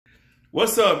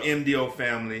What's up, MDO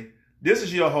family? This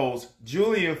is your host,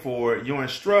 Julian Ford, your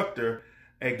instructor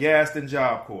at Gaston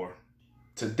Job Corps.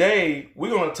 Today, we're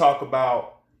going to talk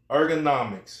about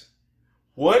ergonomics.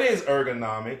 What is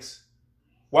ergonomics?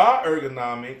 Why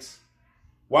ergonomics?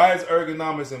 Why is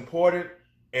ergonomics important?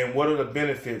 And what are the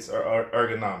benefits of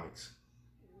ergonomics?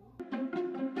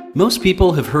 Most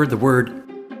people have heard the word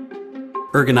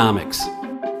ergonomics,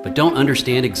 but don't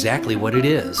understand exactly what it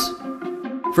is.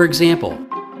 For example,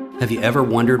 have you ever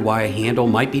wondered why a handle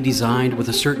might be designed with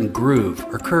a certain groove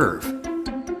or curve?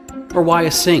 Or why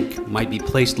a sink might be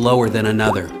placed lower than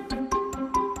another?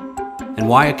 And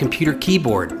why a computer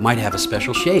keyboard might have a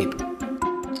special shape?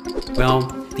 Well,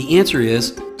 the answer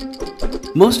is,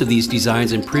 most of these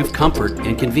designs improve comfort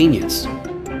and convenience.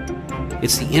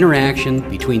 It's the interaction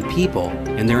between people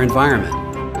and their environment.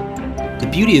 The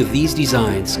beauty of these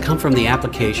designs comes from the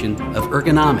application of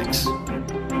ergonomics.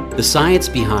 The science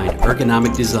behind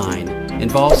ergonomic design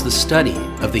involves the study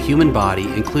of the human body,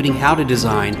 including how to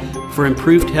design for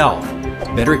improved health,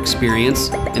 better experience,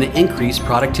 and increased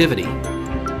productivity.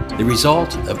 The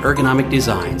result of ergonomic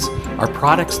designs are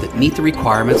products that meet the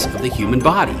requirements of the human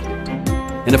body.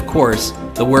 And of course,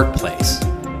 the workplace,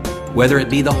 whether it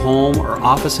be the home or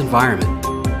office environment,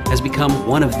 has become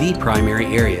one of the primary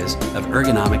areas of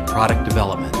ergonomic product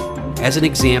development. As an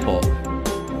example,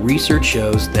 research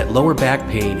shows that lower back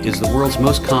pain is the world's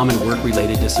most common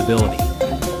work-related disability.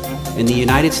 In the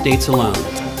United States alone,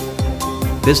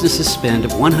 businesses spend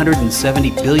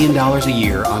 $170 billion a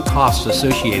year on costs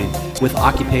associated with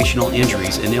occupational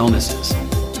injuries and illnesses,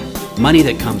 money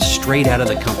that comes straight out of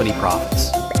the company profits.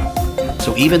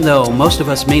 So even though most of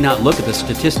us may not look at the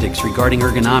statistics regarding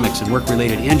ergonomics and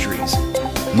work-related injuries,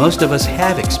 most of us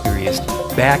have experienced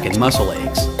back and muscle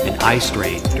aches and eye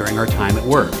strain during our time at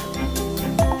work.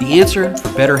 The answer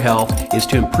for better health is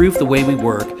to improve the way we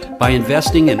work by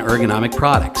investing in ergonomic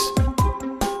products,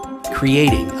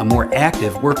 creating a more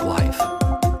active work life.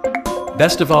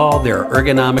 Best of all, there are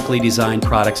ergonomically designed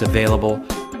products available,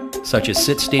 such as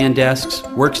sit-stand desks,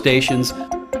 workstations,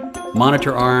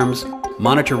 monitor arms,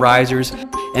 monitor risers,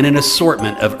 and an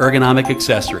assortment of ergonomic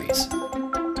accessories.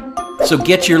 So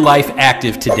get your life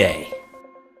active today.